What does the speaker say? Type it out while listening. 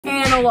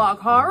Analog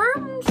horror,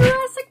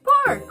 Jurassic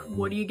Park.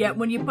 What do you get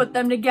when you put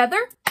them together?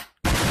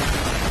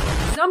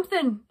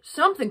 Something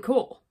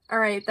cool.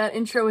 Alright, that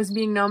intro is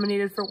being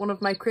nominated for one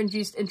of my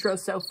cringiest intros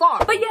so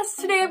far. But yes,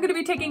 today I'm going to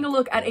be taking a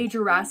look at a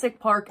Jurassic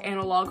Park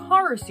analog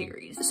horror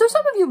series. So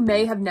some of you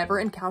may have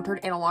never encountered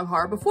analog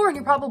horror before, and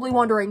you're probably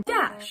wondering,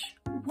 Dash,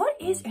 what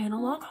is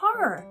analog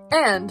horror?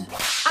 And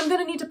I'm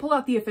gonna need to pull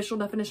out the official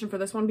definition for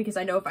this one because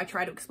I know if I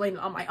try to explain it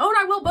on my own,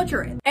 I will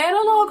butcher it.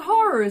 Analog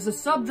horror is a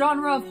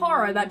subgenre of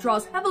horror that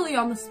draws heavily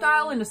on the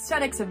style and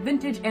aesthetics of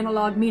vintage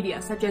analog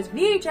media, such as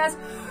VHS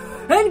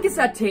and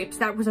cassette tapes.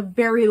 That was a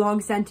very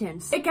long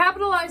sentence. It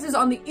capitalizes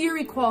on the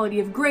eerie quality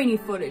of grainy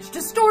footage,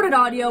 distorted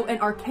audio,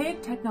 and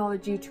archaic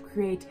technology to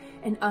create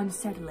an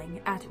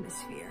unsettling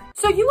atmosphere.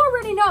 So you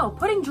already know,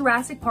 putting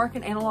Jurassic Park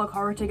and analog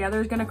horror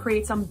together is gonna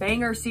create some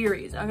banger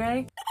series,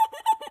 okay?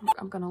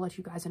 I'm gonna let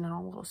you guys in on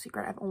a little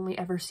secret. I've only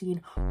ever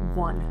seen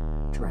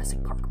one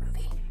Jurassic Park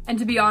movie. And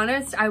to be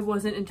honest, I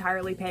wasn't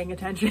entirely paying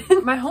attention.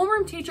 My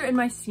homeroom teacher in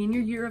my senior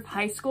year of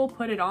high school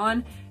put it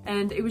on,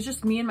 and it was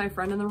just me and my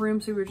friend in the room,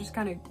 so we were just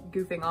kind of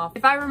goofing off.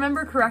 If I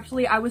remember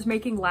correctly, I was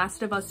making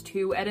Last of Us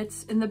 2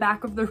 edits in the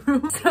back of the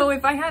room, so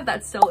if I have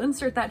that still,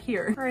 insert that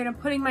here. All right, I'm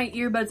putting my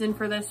earbuds in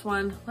for this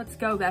one. Let's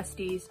go,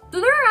 besties.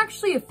 So there are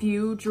actually a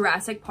few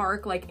Jurassic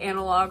Park, like,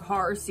 analog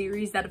horror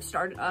series that have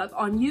started up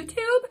on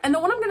YouTube, and the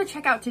one I'm gonna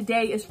check out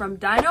today is from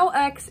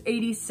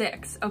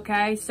DinoX86,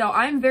 okay? So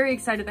I'm very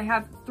excited. They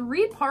have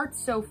 3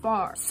 parts so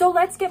far. So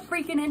let's get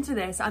freaking into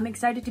this. I'm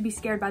excited to be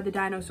scared by the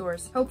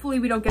dinosaurs. Hopefully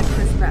we don't get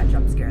Chris Pratt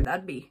jump scare.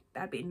 That'd be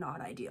not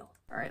ideal.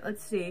 All right,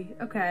 let's see.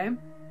 Okay,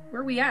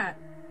 where are we at?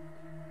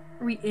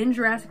 Are we in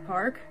Jurassic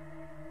Park?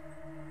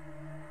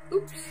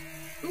 Oops.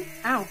 Oop,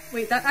 ow.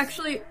 Wait, that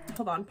actually,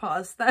 hold on,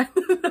 pause. That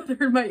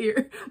hurt my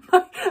ear.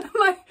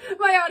 My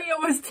audio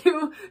was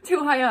too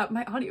high up.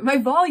 My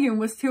volume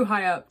was too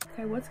high up.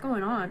 Okay, what's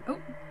going on? Oh.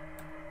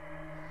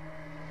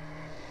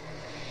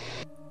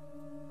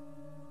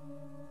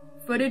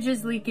 Footage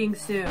is leaking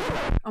soon.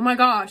 Oh my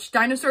gosh,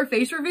 dinosaur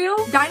face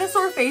reveal?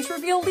 Dinosaur face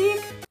reveal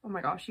leak? Oh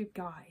my gosh, you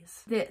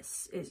guys.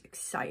 This is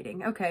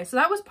exciting. Okay, so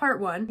that was part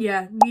 1.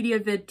 Yeah, media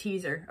vid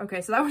teaser. Okay,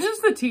 so that was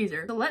just the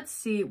teaser. So let's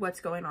see what's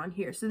going on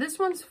here. So this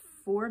one's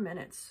 4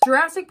 minutes.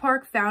 Jurassic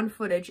Park found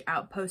footage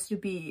Outpost to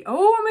be.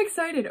 Oh, I'm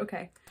excited.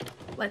 Okay,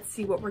 let's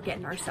see what we're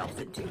getting ourselves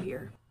into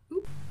here.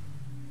 Oop.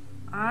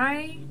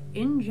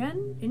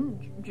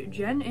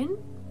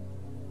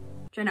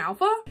 Gen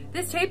Alpha?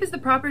 This tape is the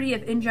property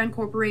of InGen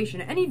Corporation.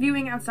 Any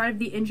viewing outside of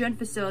the InGen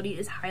facility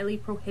is highly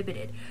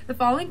prohibited. The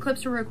following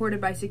clips were recorded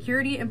by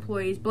security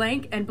employees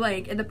blank and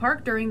blank in the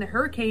park during the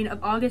hurricane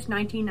of August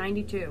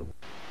 1992.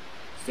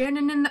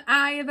 Standing in the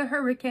eye of a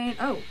hurricane.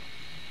 Oh.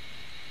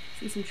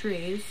 See some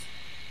trees.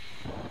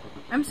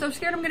 I'm so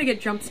scared I'm gonna get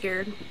jump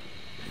scared.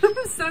 I'm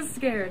so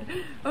scared.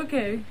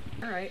 Okay.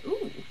 Alright.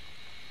 Ooh.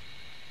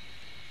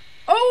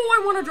 Oh,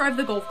 I want to drive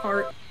the golf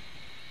cart.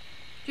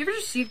 Do you ever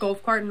just see a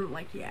golf cart and I'm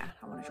like, yeah,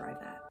 I want to drive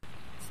that.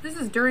 So this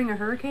is during a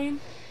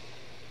hurricane,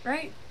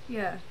 right?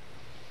 Yeah.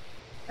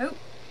 Oh. I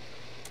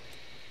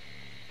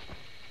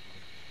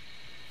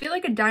feel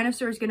like a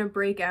dinosaur is gonna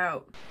break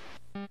out.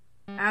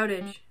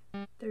 Outage.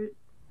 There.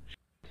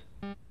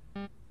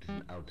 It's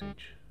an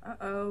outage.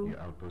 Uh-oh. Your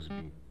outpost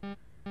B.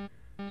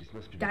 This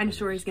must be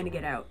Dinosaur is gonna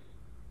get out.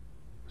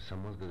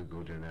 Someone's gonna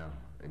go there now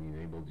and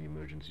enable the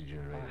emergency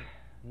generator.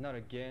 Not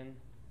again.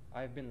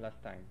 I've been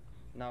last time.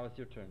 Now it's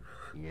your turn.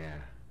 Yeah,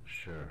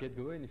 sure. Get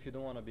going if you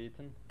don't want to be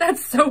eaten.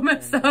 That's so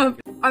messed up.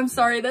 I'm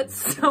sorry,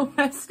 that's so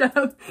messed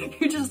up.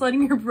 You're just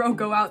letting your bro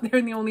go out there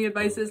and the only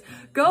advice is,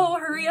 go,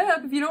 hurry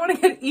up if you don't want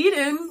to get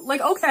eaten.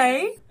 Like,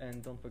 okay.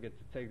 And don't forget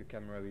to take the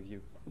camera with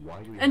you.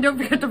 Why do we And don't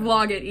forget to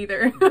vlog it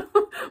either.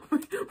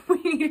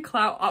 We need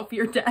clout off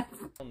your death.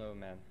 Oh no,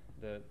 man.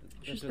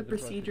 Just the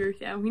procedure.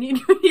 Yeah, we need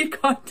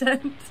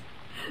content.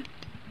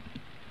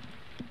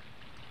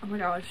 Oh my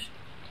gosh.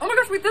 Oh my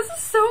gosh, wait, this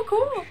is so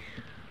cool.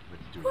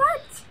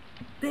 What?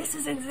 This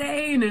is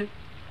insane.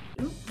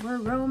 Oop, we're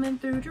roaming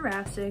through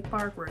Jurassic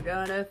Park. We're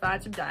gonna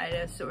find some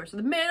dinosaurs in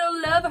the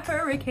middle of a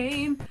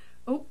hurricane.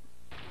 Oh.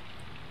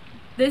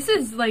 This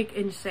is like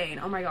insane.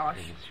 Oh my gosh.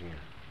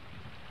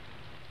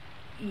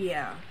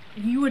 Yeah.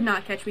 You would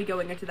not catch me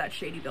going into that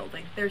shady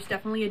building. There's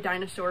definitely a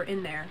dinosaur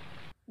in there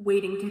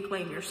waiting to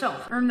claim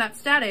yourself. That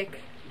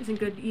static isn't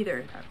good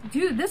either.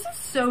 Dude, this is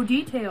so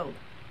detailed.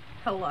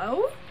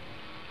 Hello?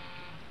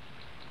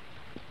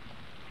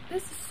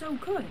 This is so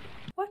good.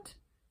 What?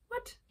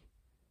 What?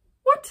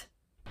 What?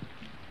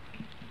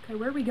 Okay,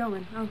 where are we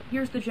going? Oh,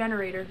 here's the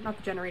generator. Not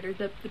the generator,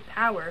 the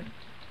power.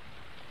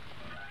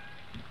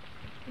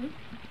 Oop.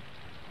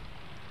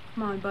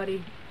 Come on,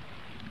 buddy.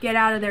 Get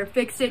out of there.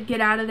 Fix it.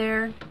 Get out of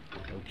there.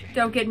 Okay.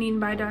 Don't get eaten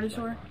by a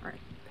dinosaur. Alright,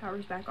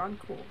 power's back on.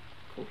 Cool.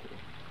 Cool, cool.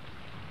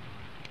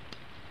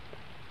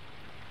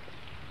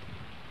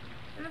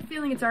 I have a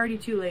feeling it's already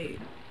too late.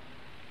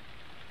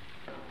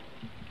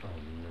 Oh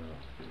no.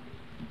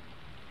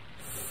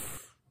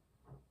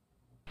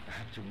 I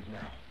have to leave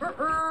now. I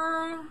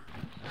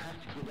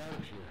have to get out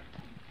of here.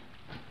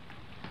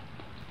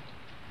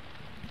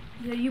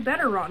 Yeah, you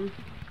better run.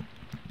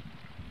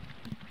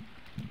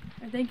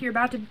 I think you're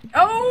about to...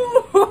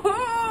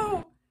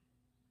 Oh!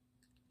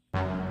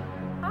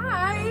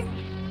 Hi!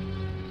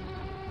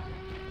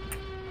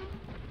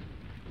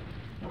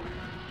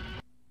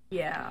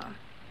 Yeah.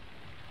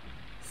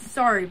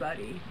 Sorry,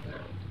 buddy.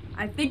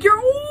 I think you're...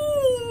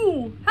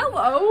 Ooh!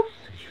 Hello!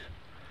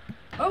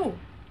 Oh.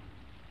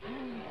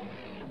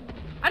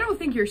 I don't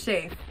think you're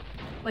safe.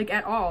 Like,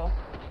 at all.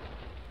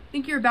 I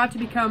think you're about to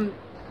become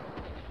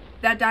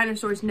that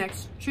dinosaur's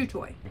next chew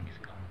toy.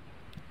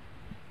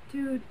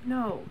 Dude,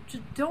 no.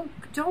 Just don't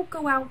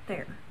go out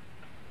there.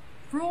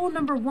 Rule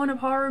number 1 of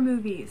horror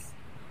movies.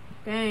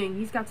 Dang,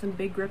 he's got some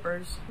big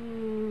grippers.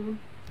 Ooh.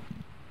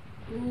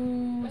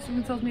 Ooh,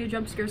 someone tells me a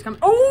jump scare's coming.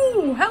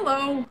 Oh,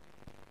 hello!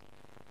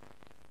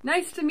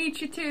 Nice to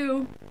meet you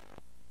too.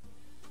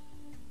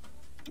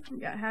 We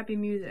got happy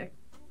music,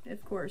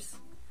 of course.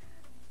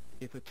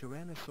 If a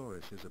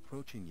Tyrannosaurus is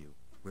approaching you,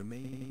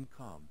 remain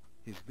calm.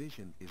 His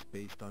vision is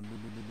based on...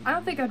 I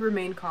don't think I'd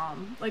remain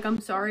calm. Like, I'm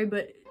sorry,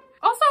 but...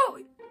 Also,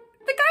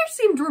 the guy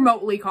seemed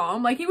remotely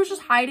calm. Like, he was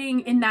just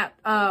hiding in that,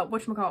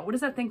 whatchamacallit? What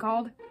is that thing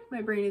called?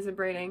 My brain isn't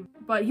braining.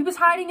 But he was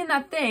hiding in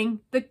that thing,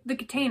 the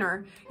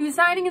container. He was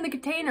hiding in the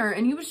container,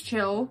 and he was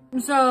chill.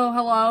 So,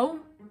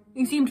 hello?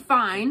 You seemed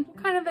fine.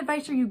 What kind of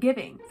advice are you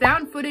giving?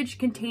 Found footage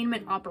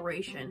containment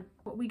operation.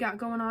 What we got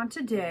going on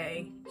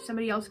today?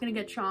 Somebody else gonna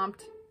get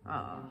chomped?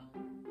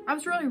 I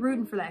was really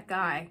rooting for that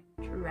guy.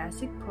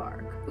 Jurassic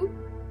Park. Oop.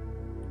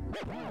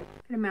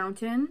 Hit a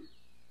mountain.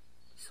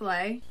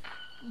 Slay.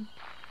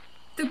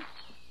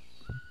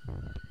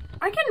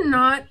 I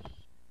cannot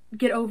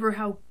get over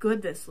how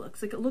good this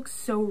looks. Like, it looks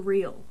so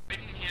real.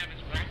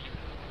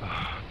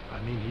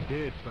 I mean, he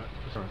did, but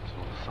or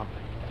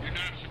something. You're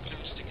not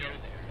supposed to go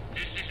there.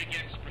 This is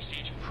against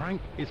procedure.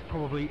 Frank is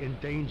probably in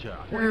danger.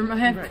 I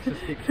have, T-Rex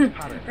escaped his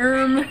paddock. I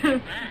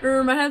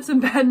have some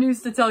bad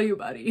news to tell you,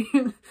 buddy. If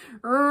you ever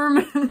cross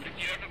its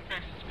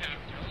path,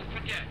 don't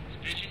forget, its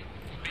vision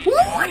is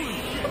based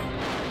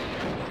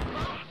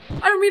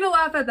I don't mean to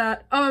laugh at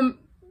that.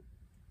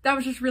 That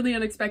was just really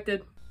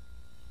unexpected.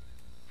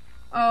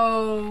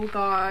 Oh,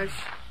 gosh.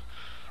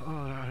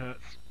 Oh, that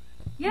hurts.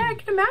 Yeah, I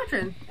can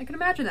imagine. I can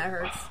imagine that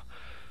hurts.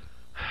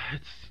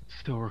 It's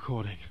still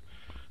recording.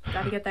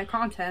 Gotta get that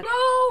content.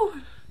 No!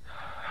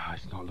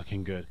 It's not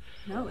looking good.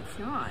 No, it's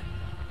not.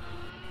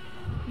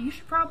 You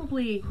should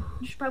probably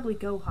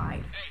go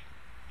hide. Hey,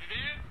 you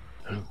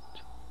there?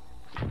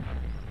 Don't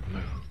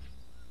move.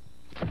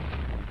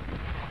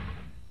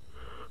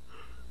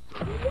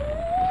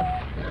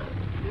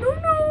 No,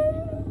 no!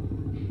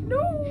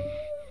 No!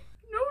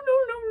 No, no,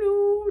 no,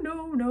 no, no,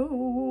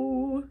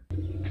 no.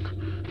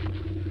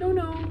 No,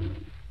 no.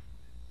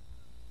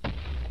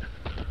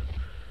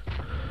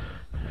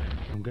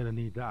 I'm gonna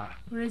need that.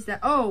 What is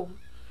that? Oh.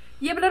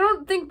 Yeah, but I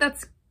don't think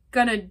that's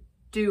gonna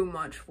do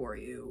much for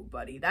you,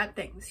 buddy. That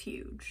thing's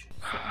huge.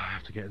 I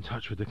have to get in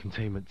touch with the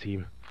containment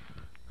team.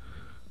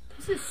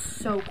 This is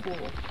so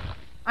cool.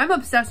 I'm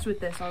obsessed with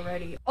this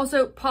already.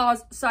 Also,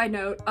 pause, side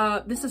note,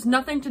 this has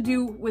nothing to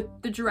do with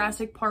the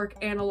Jurassic Park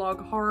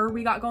analog horror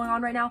we got going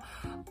on right now,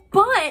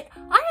 but I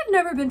have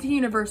never been to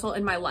Universal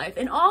in my life,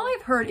 and all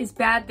I've heard is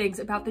bad things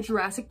about the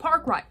Jurassic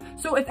Park ride.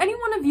 So if any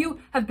one of you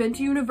have been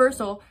to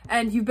Universal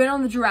and you've been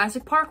on the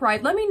Jurassic Park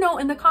ride, let me know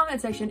in the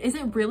comment section, is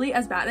it really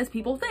as bad as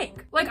people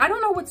think? Like, I don't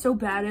know what's so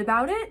bad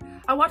about it.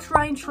 I watched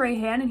Ryan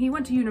Trahan and he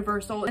went to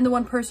Universal, and the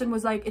one person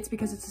was like, it's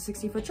because it's a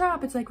 60-foot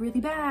drop, it's like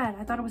really bad.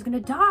 I thought I was gonna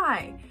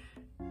die.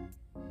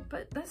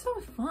 But that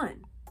sounds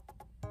fun.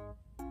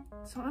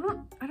 So I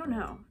don't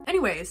know.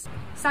 Anyways,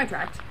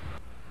 sidetracked.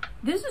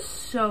 This is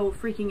so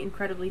freaking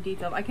incredibly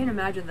detailed. I can't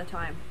imagine the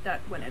time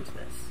that went into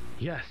this.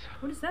 Yes.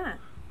 What is that?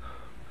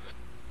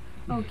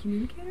 Oh, a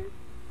communicator?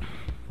 Oh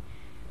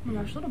my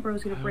gosh, little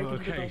bro's gonna break into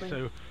the building. Okay,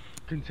 so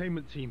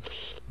containment team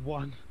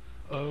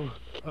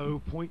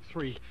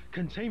 100.3.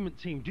 Containment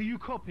team, do you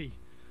copy?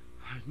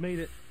 I've made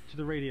it to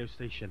the radio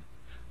station.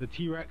 The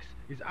T-Rex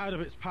is out of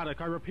its paddock.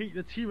 I repeat,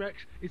 the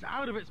T-Rex is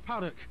out of its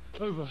paddock.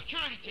 Over.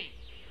 Security team!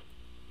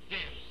 Damn,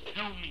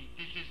 tell me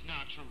this is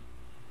not true.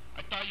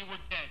 I thought you were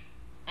dead.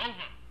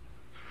 Over.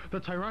 The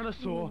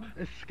Tyrannosaur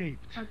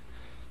escaped.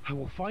 I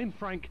will find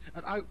Frank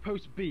at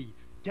Outpost B.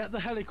 Get the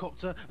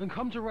helicopter and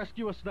come to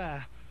rescue us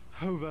there.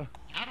 Over.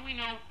 How do we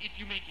know if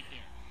you make it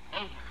there?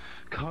 Over.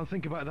 Can't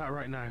think about that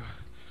right now.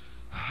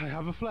 I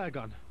have a flare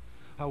gun.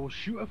 I will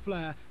shoot a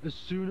flare as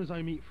soon as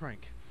I meet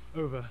Frank.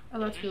 Over. Oh,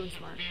 that's really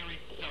smart. Very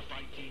tough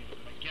idea, but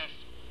I guess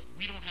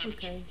we don't have a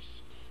choice.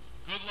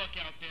 Good luck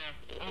out there.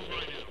 Over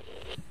and out.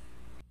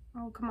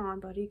 Oh, come on,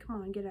 buddy.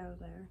 Come on, get out of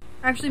there.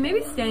 Actually,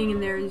 maybe staying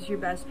in there is your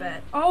best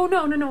bet. Oh,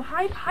 no, no, no.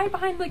 Hide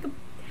behind, like,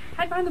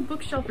 hide behind the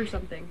bookshelf or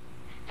something.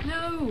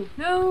 No,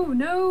 no,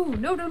 no,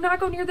 no, do not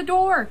go near the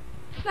door.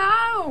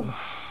 No!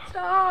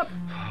 Stop!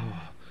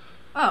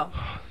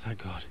 Oh.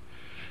 Thank God.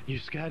 You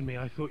scared me.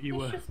 I thought you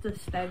were... It's just a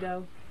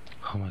stego.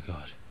 Oh, my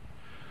God.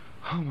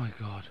 Oh, my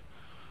God.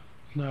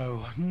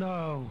 No,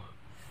 no.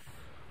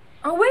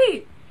 Oh,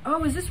 wait!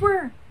 Oh, is this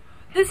where...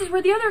 This is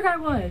where the other guy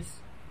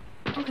was.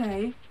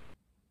 Okay.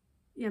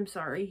 Yeah, I'm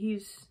sorry.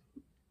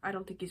 I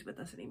don't think he's with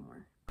us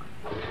anymore.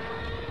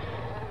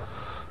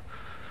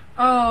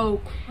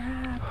 Oh,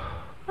 crap.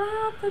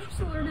 Ah, that just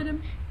alerted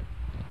him.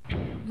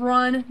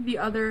 Run the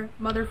other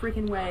mother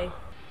freaking way.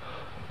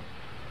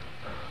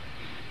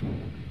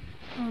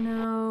 Oh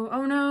no.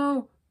 Oh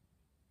no.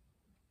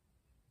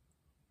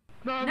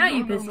 Now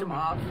you pissed him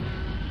off.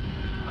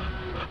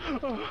 Run,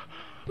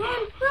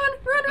 run,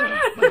 run, run,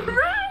 run,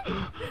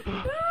 run!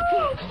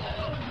 No!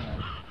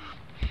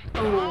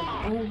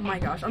 Oh my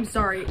gosh, I'm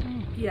sorry.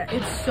 Yeah,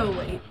 it's so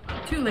late.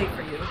 Too late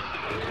for you.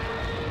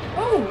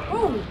 Oh!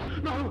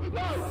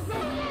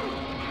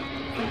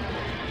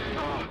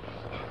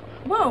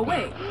 Whoa,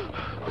 wait.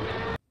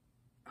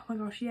 Oh my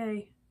gosh,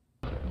 yay.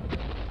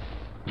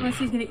 Unless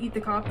he's gonna eat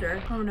the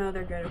copter. Oh no,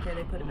 they're good. Okay,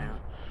 they put him out.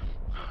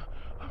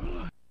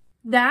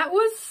 That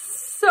was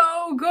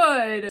so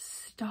good.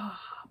 Stop.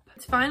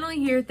 It's finally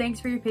here. Thanks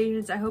for your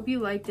patience. I hope you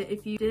liked it.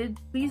 If you did,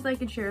 please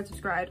like and share and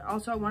subscribe.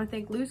 Also, I want to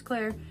thank Luz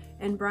Claire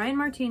and Brian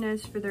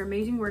Martinez for their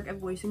amazing work at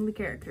voicing the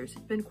characters.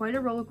 It's been quite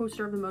a roller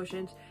coaster of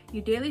emotions. You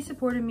daily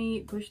supported me,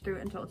 pushed through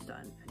it until it's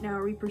done. Now,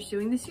 are we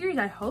pursuing the series?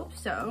 I hope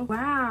so.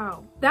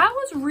 Wow. That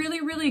was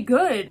really, really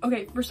good.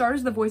 Okay, for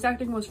starters, the voice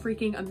acting was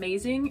freaking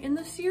amazing in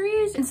the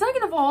series. And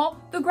second of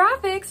all, the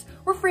graphics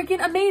were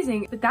freaking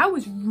amazing. But that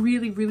was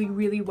really, really,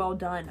 really well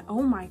done.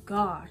 Oh my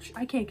gosh.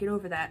 I can't get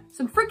over that.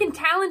 Some freaking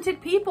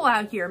talented people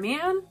out here,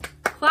 man.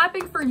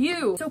 Clapping for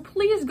you. So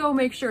please go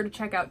make sure to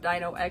check out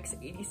Dino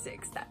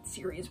X86. That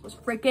series was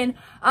freaking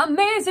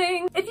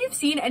amazing. If you've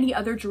seen any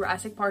other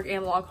Jurassic Park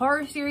analog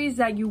horror series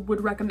that you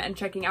would recommend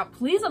checking out,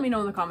 please let me know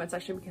in the comment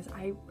section, because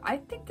I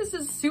think this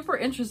is a super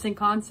interesting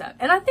concept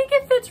and I think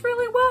it fits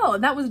really well,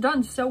 and that was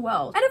done so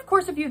well. And of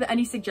course, if you have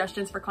any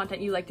suggestions for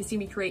content you'd like to see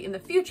me create in the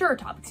future or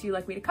topics you'd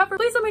like me to cover,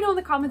 please let me know in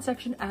the comment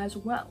section as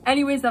well.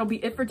 Anyways, that'll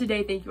be it for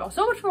today. Thank you all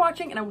so much for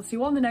watching, and I will see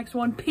you all in the next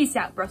one. Peace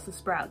out, Brussels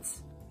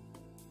sprouts.